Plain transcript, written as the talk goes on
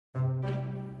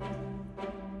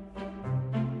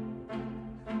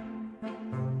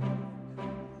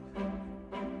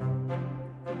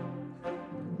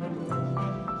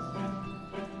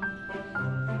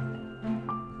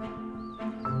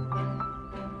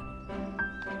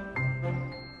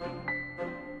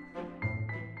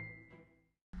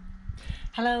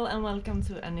Hello and welcome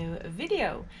to a new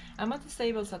video. I'm at the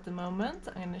stables at the moment.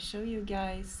 I'm going to show you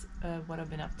guys what I've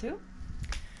been up to.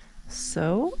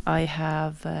 So I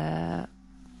have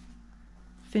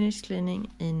finished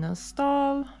cleaning Ina's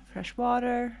stall, fresh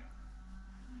water,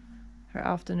 her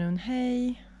afternoon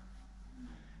hay,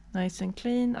 nice and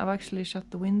clean. I've actually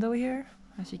shut the window here,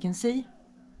 as you can see,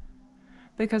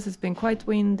 because it's been quite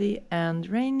windy and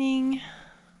raining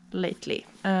lately.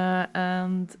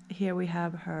 And here we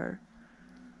have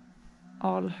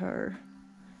all her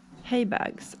hay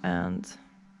bags and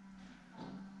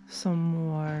some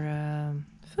more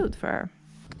food for her.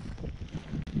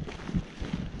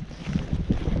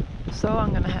 So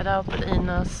I'm gonna head out with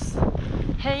Ina's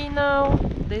hay now.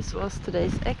 This was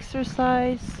today's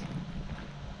exercise.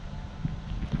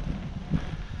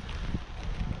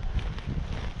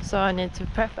 So I need to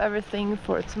prep everything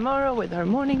for tomorrow with her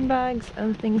morning bags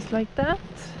and things like that.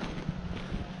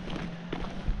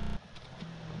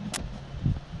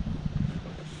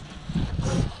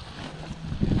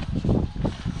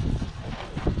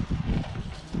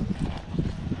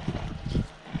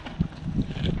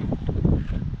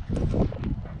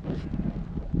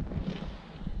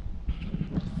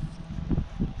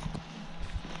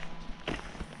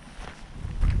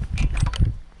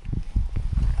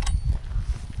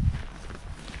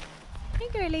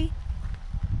 Girly.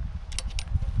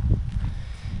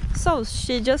 So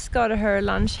she just got her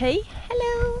lunch hay.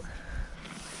 Hello.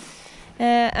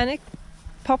 And it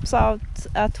pops out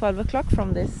at 12 o'clock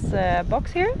from this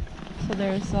box here. So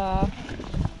there's a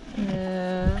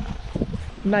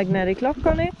magnetic lock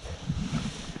on it.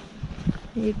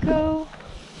 Here you go.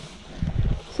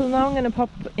 So now I'm gonna pop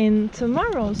in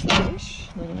tomorrow's lunch.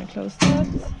 I'm gonna close that.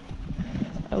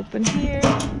 Open here.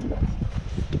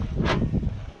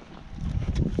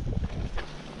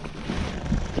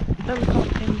 And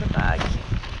pop in the bag.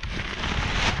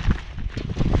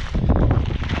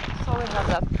 So we have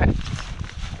that prepped.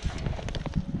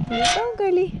 Here you go,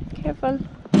 girly. Careful.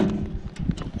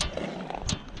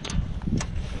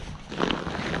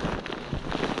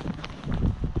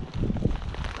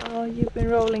 Oh, you've been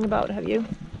rolling about, have you?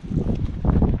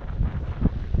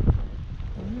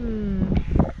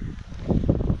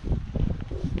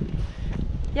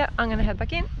 Yeah, I'm gonna head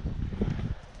back in.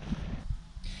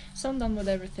 So I'm done with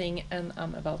everything and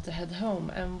I'm about to head home,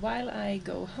 and while I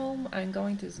go home I'm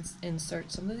going to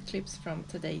insert some of the clips from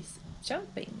today's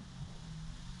jumping.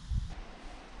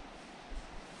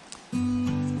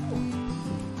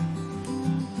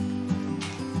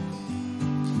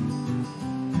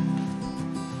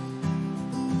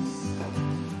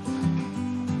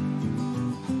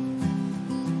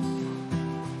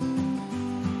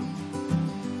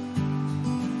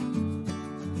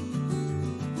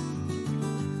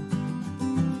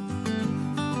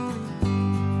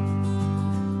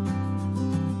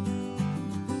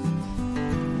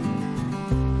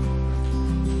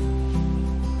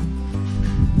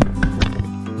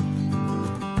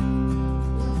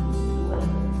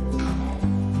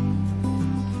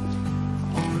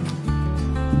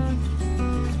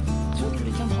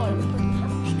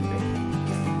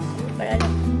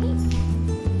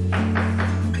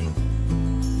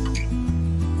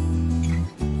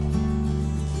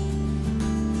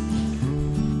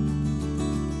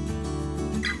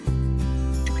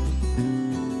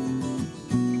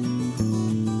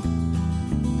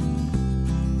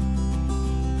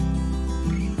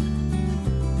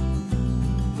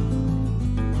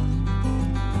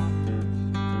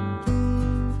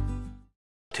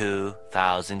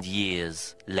 Thousand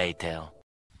years later.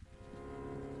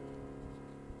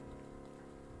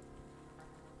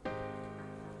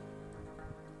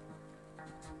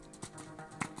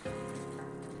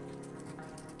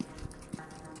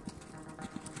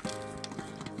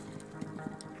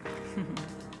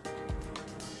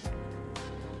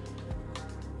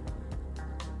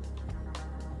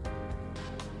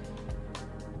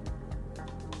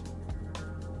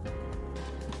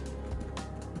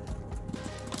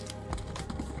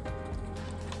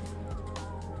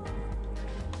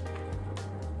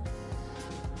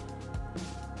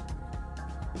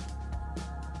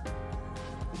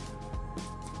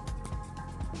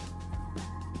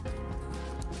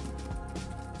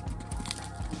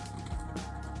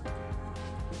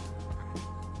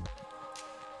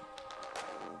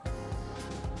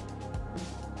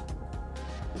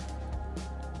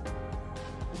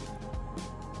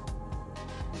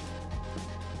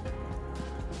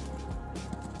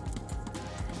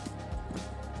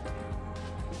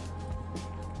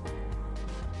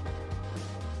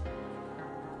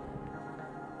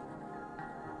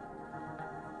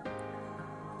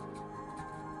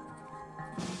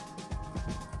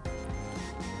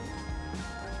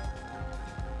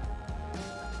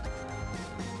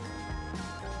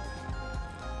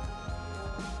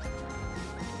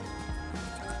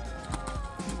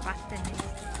 vatten nu.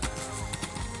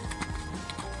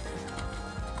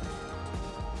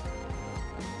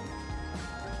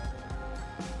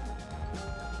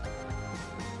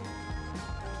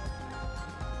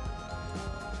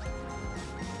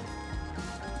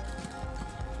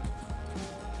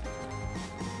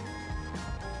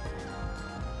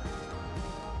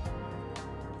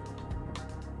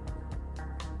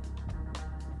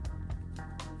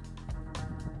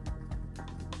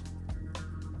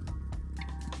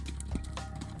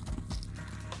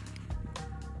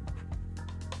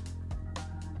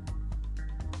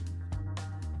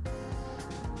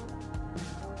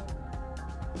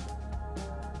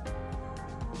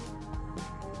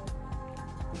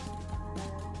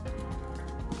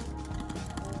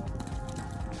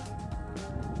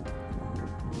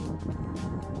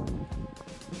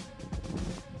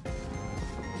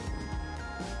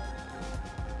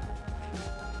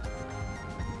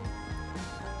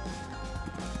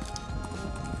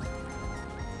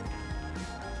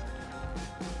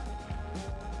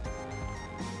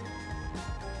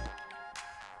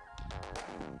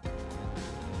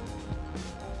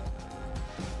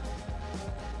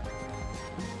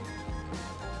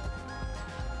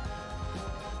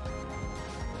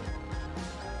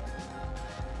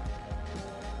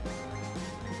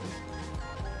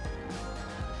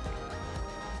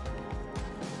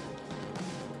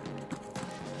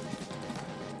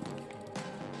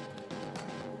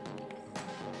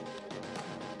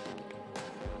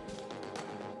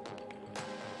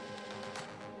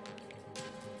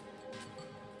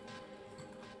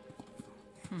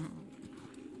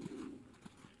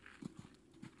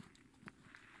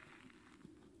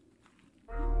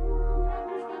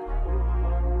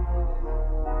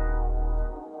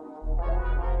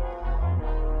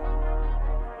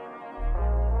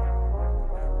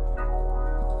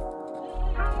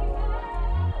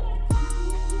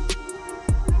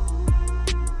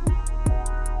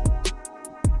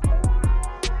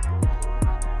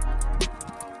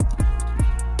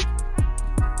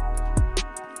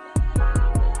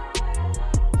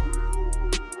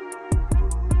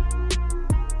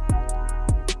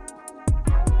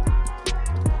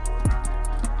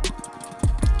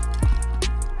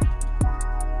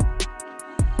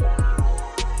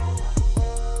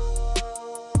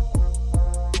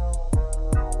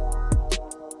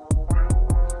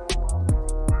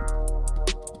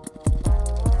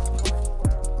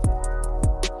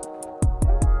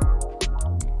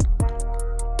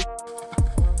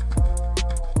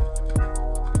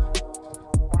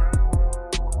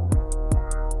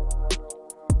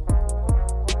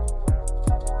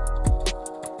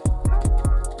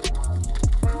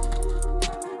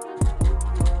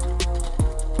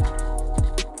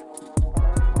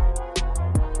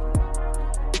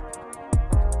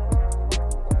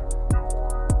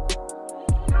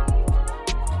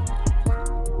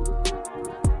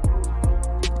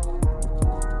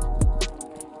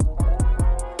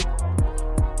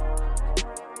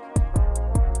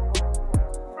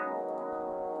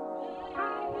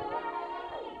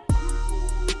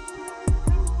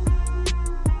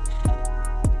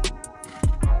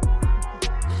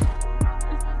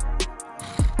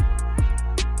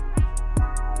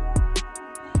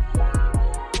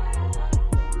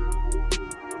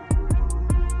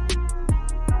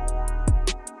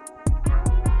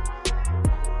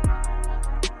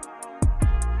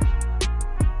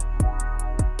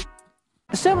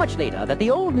 So much later that the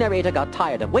old narrator got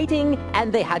tired of waiting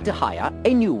and they had to hire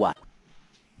a new one.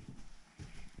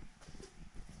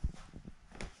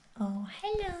 Oh,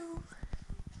 hello.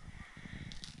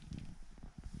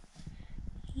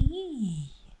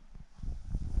 Hey.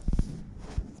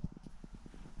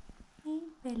 Hey,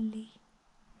 Belly.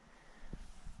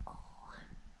 Oh.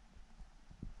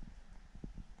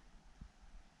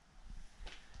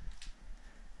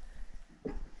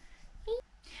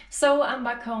 So I'm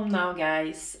back home now,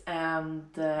 guys, and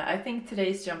I think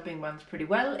today's jumping went pretty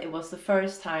well. It was the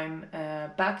first time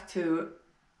back to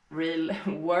real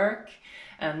work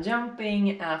and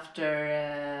jumping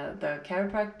after the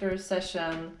chiropractor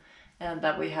session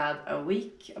that we had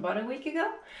about a week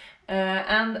ago.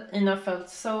 And Ina felt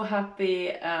so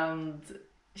happy and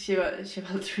she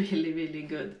felt really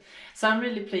good. So I'm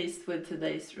really pleased with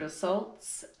today's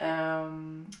results.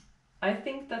 I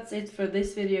think that's it for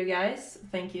this video, guys.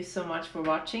 Thank you so much for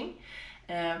watching.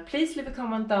 Please leave a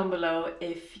comment down below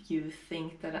if you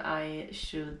think that I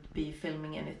should be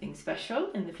filming anything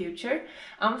special in the future.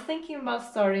 I'm thinking about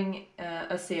starting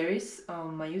a series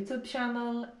on my YouTube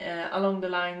channel along the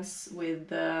lines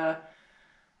with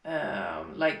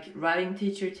like riding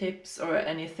teacher tips or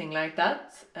anything like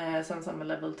that, since I'm a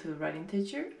level 2 riding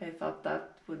teacher. I thought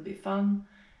that would be fun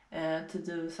to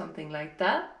do something like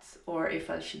that, or if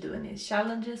I should do any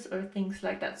challenges or things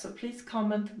like that. So please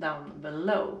comment down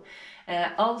below.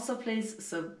 Also please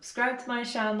subscribe to my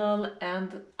channel,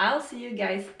 and I'll see you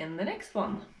guys in the next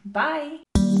one. Bye!